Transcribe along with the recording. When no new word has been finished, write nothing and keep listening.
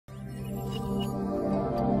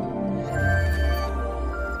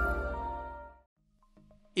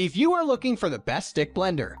If you are looking for the best stick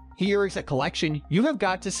blender, here is a collection you have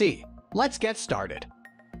got to see. Let's get started.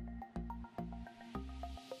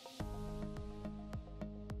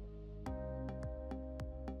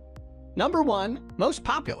 Number 1. Most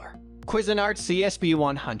popular. Cuisinart CSB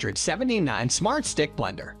 179 Smart Stick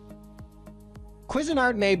Blender.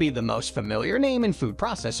 Cuisinart may be the most familiar name in food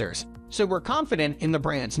processors, so we're confident in the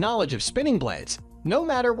brand's knowledge of spinning blades, no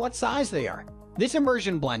matter what size they are. This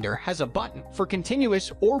immersion blender has a button for continuous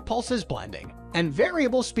or pulses blending and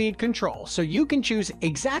variable speed control, so you can choose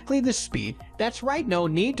exactly the speed that's right. No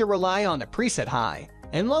need to rely on a preset high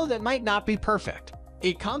and low that might not be perfect.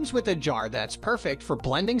 It comes with a jar that's perfect for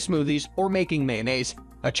blending smoothies or making mayonnaise,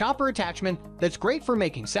 a chopper attachment that's great for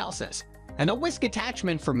making salsas, and a whisk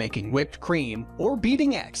attachment for making whipped cream or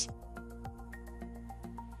beating eggs.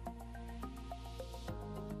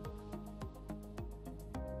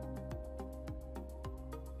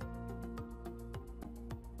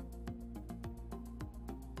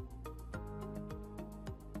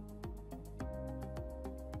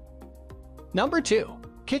 Number 2.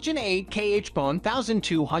 KitchenAid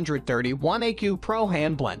KH1231AQ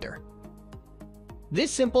ProHand Blender.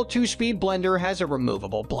 This simple 2-speed blender has a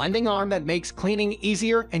removable blending arm that makes cleaning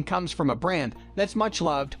easier and comes from a brand that's much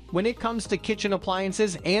loved when it comes to kitchen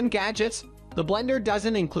appliances and gadgets. The blender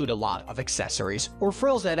doesn't include a lot of accessories or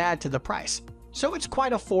frills that add to the price, so it's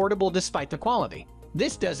quite affordable despite the quality.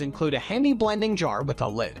 This does include a handy blending jar with a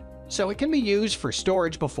lid, so it can be used for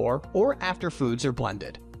storage before or after foods are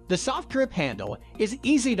blended. The soft grip handle is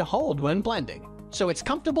easy to hold when blending, so it's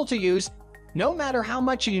comfortable to use no matter how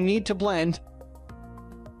much you need to blend.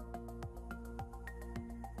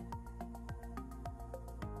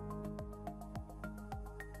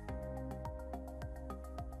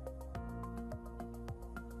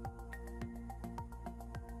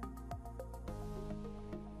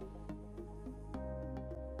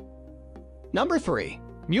 Number 3.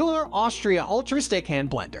 Mueller Austria Ultra Stick Hand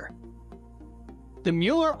Blender. The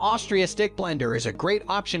Mueller Austria Stick Blender is a great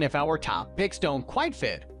option if our top picks don't quite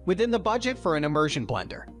fit within the budget for an immersion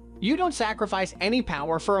blender. You don't sacrifice any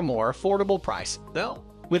power for a more affordable price, though.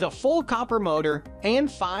 With a full copper motor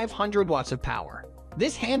and 500 watts of power,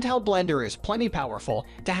 this handheld blender is plenty powerful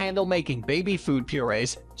to handle making baby food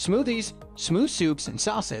purees, smoothies, smooth soups and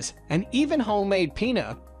sauces, and even homemade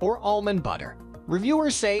peanut or almond butter.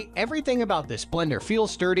 Reviewers say everything about this blender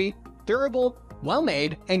feels sturdy, durable,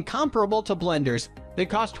 well-made, and comparable to blenders that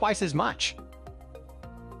cost twice as much.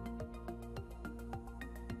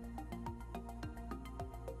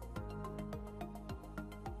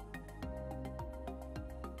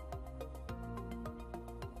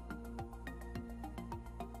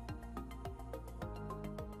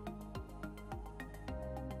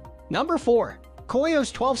 Number 4.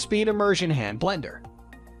 KOIOS 12-Speed Immersion Hand Blender.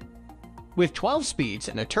 With 12 speeds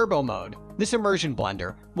and a turbo mode, this immersion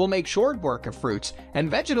blender will make short work of fruits and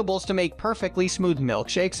vegetables to make perfectly smooth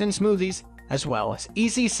milkshakes and smoothies, as well as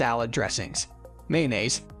easy salad dressings,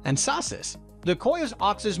 mayonnaise, and sauces. The KOIOS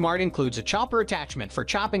OxySmart includes a chopper attachment for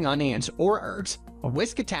chopping onions or herbs, a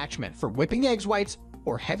whisk attachment for whipping eggs whites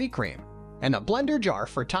or heavy cream, and a blender jar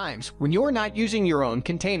for times when you're not using your own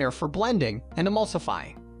container for blending and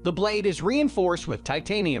emulsifying. The blade is reinforced with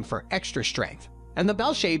titanium for extra strength, and the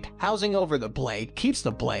bell-shaped housing over the blade keeps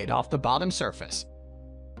the blade off the bottom surface.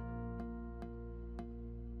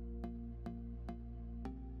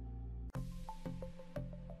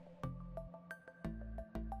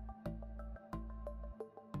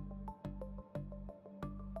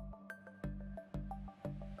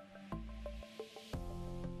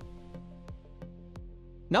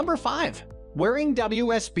 Number 5. Waring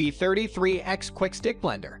WSB 33X Quik Stick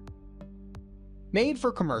Blender. Made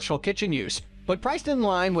for commercial kitchen use, but priced in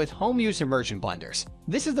line with home-use immersion blenders,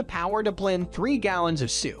 this is the power to blend 3 gallons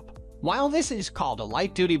of soup. While this is called a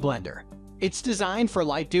light-duty blender, it's designed for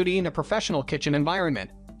light duty in a professional kitchen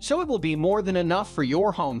environment, so it will be more than enough for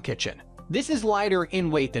your home kitchen. This is lighter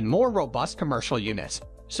in weight than more robust commercial units,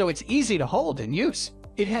 so it's easy to hold and use.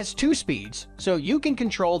 It has 2 speeds, so you can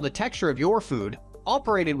control the texture of your food,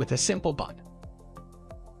 operated with a simple button.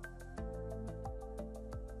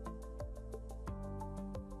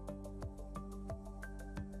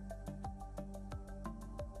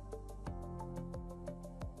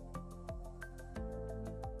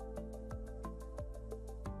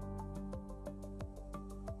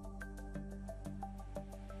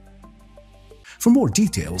 For more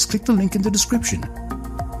details, click the link in the description.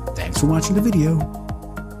 Thanks for watching the video.